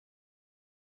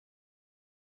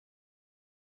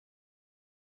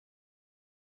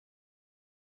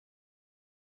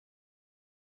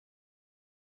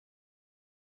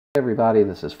Hey everybody,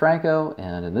 this is Franco,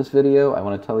 and in this video I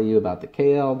want to tell you about the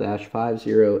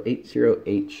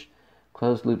KL-5080H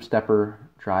closed loop stepper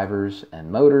drivers and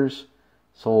motors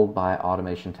sold by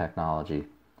Automation Technology.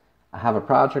 I have a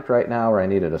project right now where I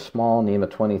needed a small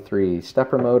Nema23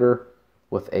 stepper motor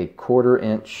with a 1/4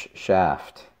 inch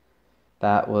shaft.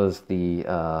 That was the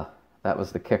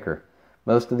kicker.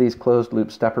 Most of these closed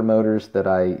loop stepper motors that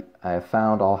I have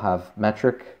found all have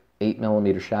metric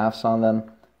 8mm shafts on them.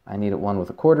 I needed one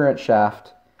with a 1/4 inch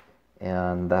shaft,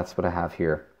 and that's what I have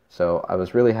here. So I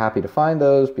was really happy to find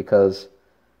those because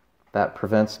that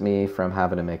prevents me from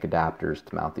having to make adapters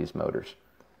to mount these motors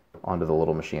onto the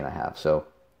little machine I have. So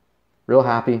real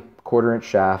happy, 1/4 inch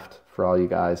shaft for all you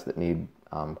guys that need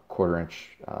 1/4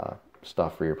 inch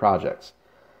stuff for your projects.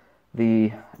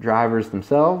 The drivers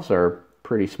themselves are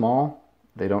pretty small.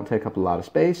 They don't take up a lot of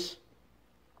space.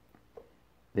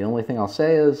 The only thing I'll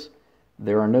say is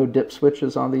there are no dip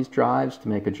switches on these drives to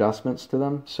make adjustments to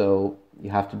them, so you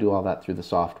have to do all that through the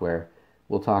software.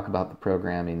 We'll talk about the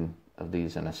programming of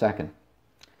these in a second.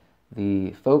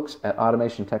 The folks at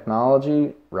Automation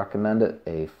Technology recommended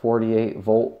a 48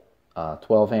 volt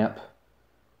 12 amp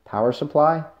power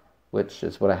supply, which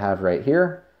is what I have right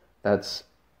here. That's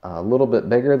a little bit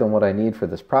bigger than what I need for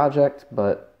this project,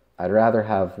 but I'd rather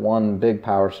have one big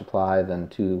power supply than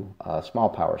two small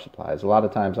power supplies. A lot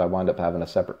of times I wind up having a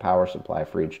separate power supply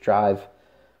for each drive,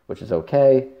 which is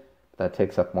okay. That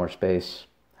takes up more space.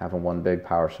 Having one big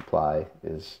power supply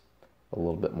is a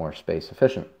little bit more space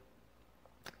efficient.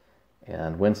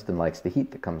 And Winston likes the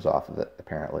heat that comes off of it,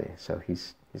 apparently, so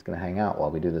he's going to hang out while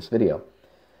we do this video.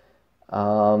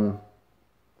 I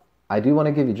do want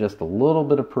to give you just a little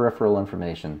bit of peripheral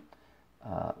information.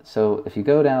 So if you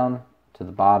go down to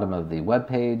the bottom of the web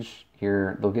page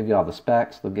here, they'll give you all the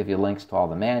specs, they'll give you links to all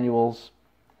the manuals.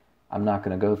 I'm not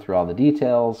going to go through all the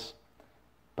details,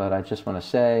 but I just want to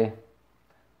say,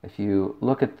 if you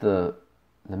look at the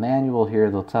manual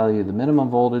here, they'll tell you the minimum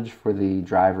voltage for the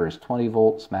driver is 20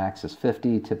 volts, max is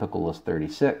 50, typical is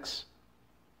 36.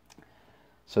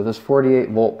 So this 48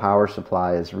 volt power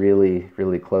supply is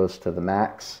really close to the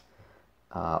max.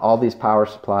 All these power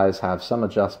supplies have some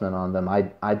adjustment on them.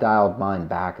 I dialed mine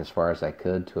back as far as I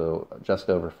could to just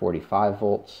over 45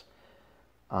 volts.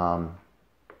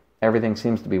 Everything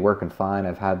seems to be working fine.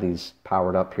 I've had these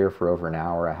powered up here for over an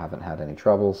hour. I haven't had any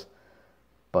troubles,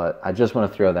 but I just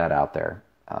want to throw that out there.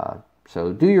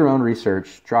 So do your own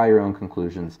research, draw your own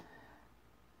conclusions.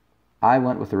 I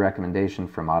went with the recommendation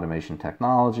from Automation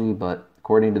Technology, but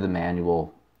according to the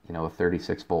manual, you know, a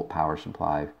 36 volt power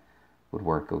supply would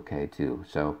work okay too.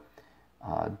 So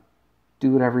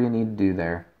do whatever you need to do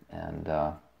there, and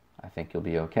I think you'll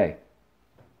be okay.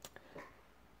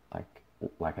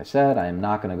 Like I said, I am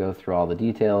not going to go through all the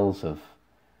details of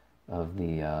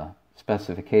the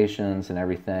specifications and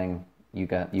everything. You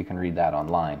can read that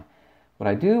online. What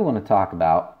I do want to talk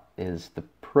about is the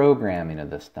programming of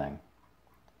this thing.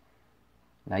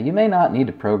 Now, you may not need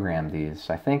to program these.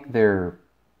 I think their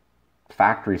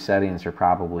factory settings are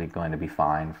probably going to be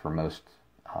fine for most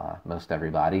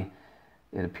everybody.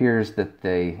 It appears that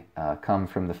they come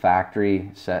from the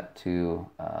factory set to,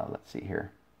 let's see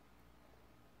here,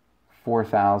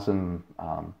 4,000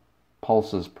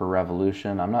 pulses per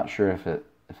revolution. I'm not sure if it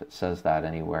says that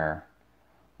anywhere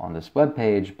on this web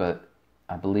page, but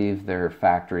I believe their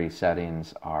factory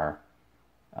settings are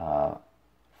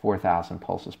 4,000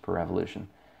 pulses per revolution.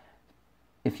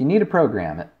 If you need to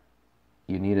program it,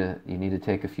 you need to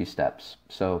take a few steps.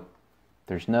 So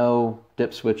there's no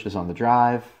dip switches on the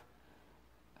drive.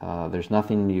 There's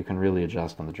nothing you can really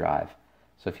adjust on the drive.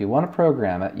 So if you want to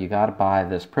program it, you got to buy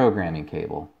this programming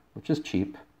cable, which is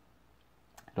cheap.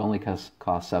 It only costs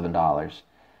 $7,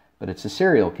 but it's a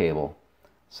serial cable.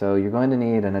 So you're going to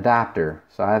need an adapter.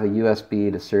 So I have a USB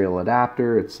to serial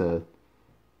adapter. It's a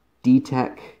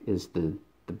D-Tech is the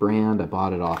brand. I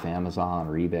bought it off Amazon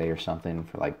or eBay or something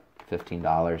for like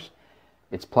 $15.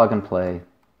 It's plug and play.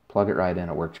 Plug it right in.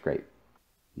 It works great.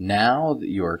 Now that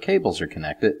your cables are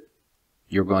connected,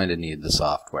 you're going to need the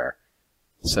software.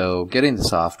 So getting the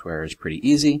software is pretty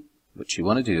easy. What you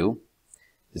want to do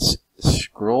is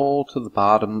scroll to the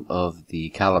bottom of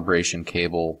the calibration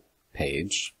cable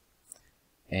page,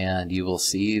 and you will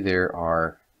see there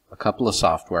are a couple of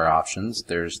software options.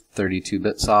 There's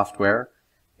 32-bit software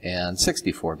and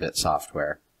 64-bit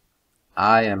software.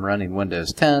 I am running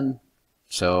Windows 10,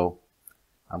 so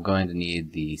I'm going to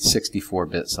need the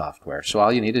 64-bit software. So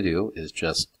all you need to do is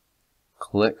just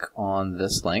click on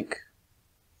this link,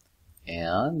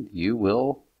 and you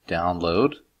will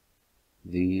download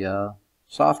the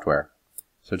software.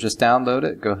 So just download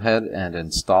it, go ahead and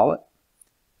install it,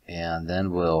 and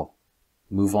then we'll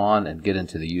move on and get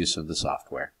into the use of the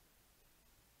software.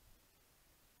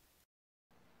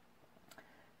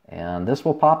 And this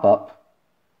will pop up,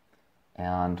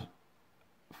 and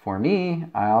for me,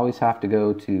 I always have to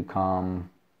go to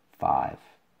COM5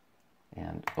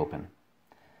 and open.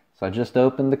 So I just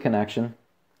opened the connection,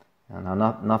 and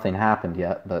nothing happened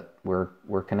yet, but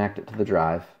we're connected to the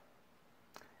drive.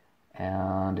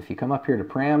 And if you come up here to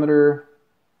parameter,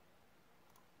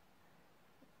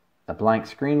 a blank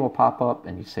screen will pop up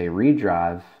and you say read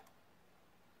drive,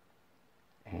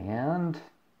 and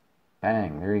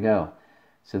bang, there you go.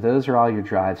 So those are all your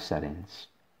drive settings.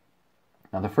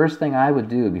 Now the first thing I would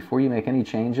do before you make any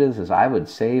changes is I would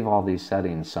save all these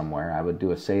settings somewhere. I would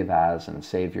do a save as and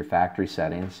save your factory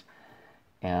settings.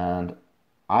 And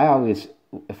I always,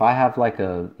 if I have like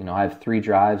I have 3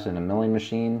 drives in a milling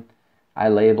machine, I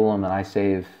label them and I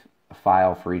save a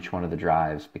file for each one of the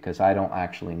drives, because I don't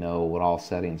actually know what all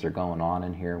settings are going on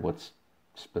in here, what's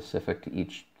specific to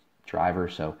each driver.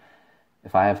 So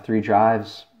if I have 3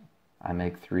 drives, I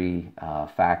make 3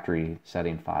 factory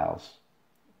setting files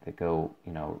that go,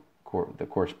 that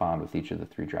correspond with each of the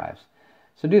 3 drives.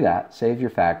 So do that, save your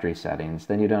factory settings,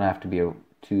 then you don't have to be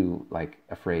too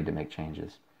afraid to make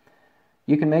changes.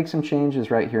 You can make some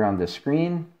changes right here on this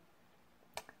screen.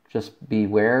 Just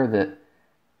beware that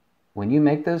when you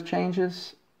make those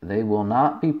changes, they will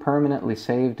not be permanently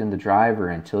saved in the driver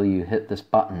until you hit this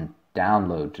button,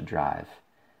 download to drive.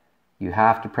 You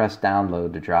have to press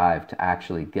download to drive to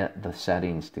actually get the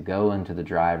settings to go into the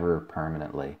driver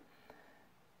permanently.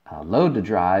 Load to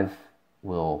drive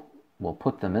will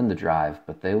put them in the drive,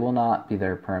 but they will not be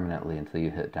there permanently until you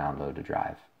hit download to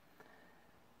drive.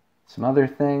 Some other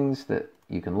things that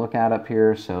you can look at up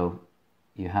here. So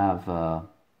you have a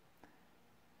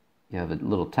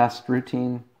little test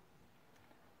routine.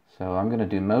 So I'm going to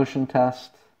do motion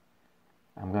test.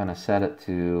 I'm going to set it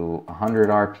to 100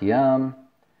 RPM.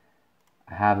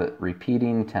 I have it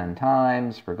repeating 10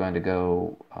 times. We're going to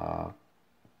go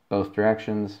both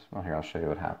directions. Well, here, I'll show you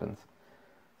what happens.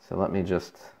 So let me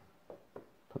just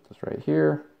put this right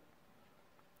here.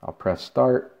 I'll press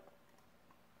start.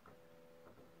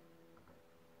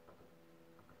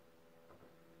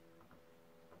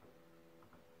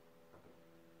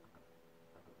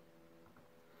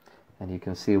 And you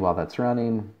can see while that's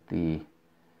running, the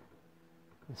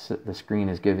screen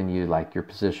is giving you your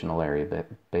positional area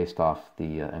based off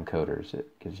the encoders.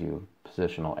 It gives you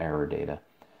positional error data.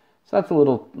 So that's a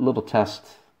little test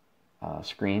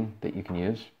screen that you can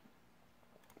use.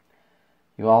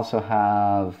 You also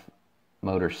have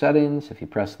motor settings. If you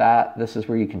press that, this is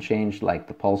where you can change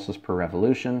the pulses per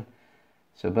revolution.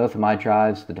 So both of my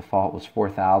drives, the default was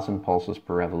 4,000 pulses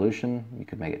per revolution. You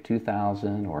could make it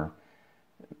 2,000 or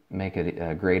make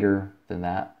it greater than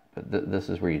that, but this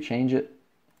is where you change it.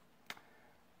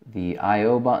 The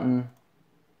I/O button,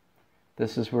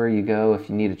 this is where you go if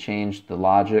you need to change the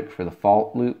logic for the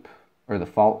fault loop or the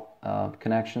fault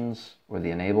connections or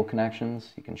the enable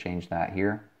connections. You can change that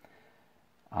here.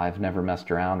 I've never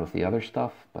messed around with the other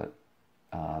stuff, but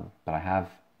I have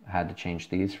had to change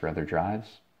these for other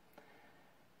drives.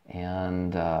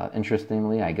 And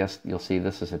interestingly, I guess you'll see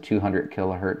this is a 200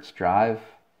 kilohertz drive.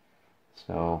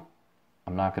 So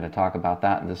I'm not going to talk about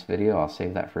that in this video. I'll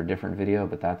save that for a different video,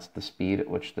 but that's the speed at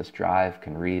which this drive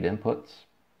can read inputs,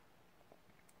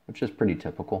 which is pretty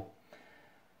typical.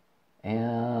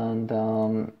 And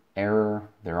error,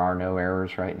 there are no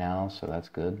errors right now, so that's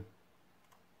good.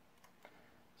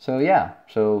 So yeah,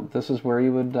 so this is where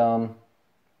you would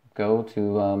go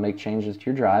to make changes to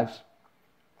your drives.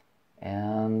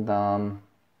 And I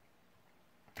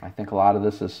think a lot of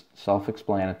this is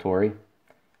self-explanatory.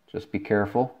 Just be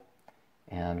careful,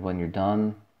 and when you're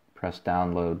done, press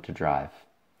download to drive.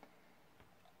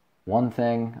 One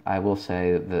thing I will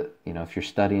say that, if you're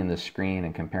studying this screen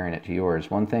and comparing it to yours,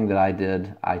 one thing that I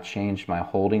did, I changed my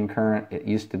holding current. It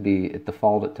used to be, it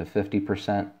defaulted to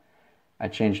 50%. I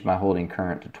changed my holding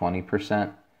current to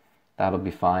 20%. That'll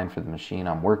be fine for the machine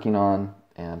I'm working on,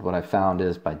 and what I found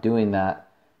is by doing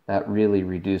that, that really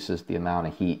reduces the amount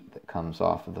of heat that comes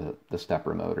off of the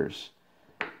stepper motors.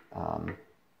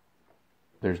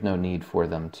 There's no need for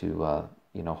them to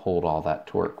hold all that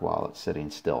torque while it's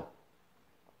sitting still.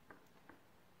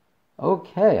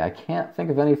 Okay, I can't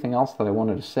think of anything else that I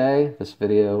wanted to say. This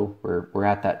video, we're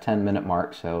at that 10-minute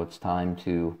mark, so it's time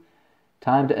to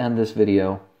end this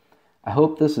video. I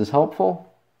hope this is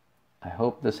helpful. I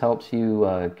hope this helps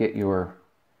you get your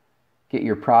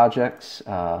projects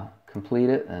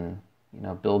completed and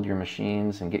build your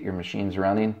machines and get your machines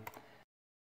running.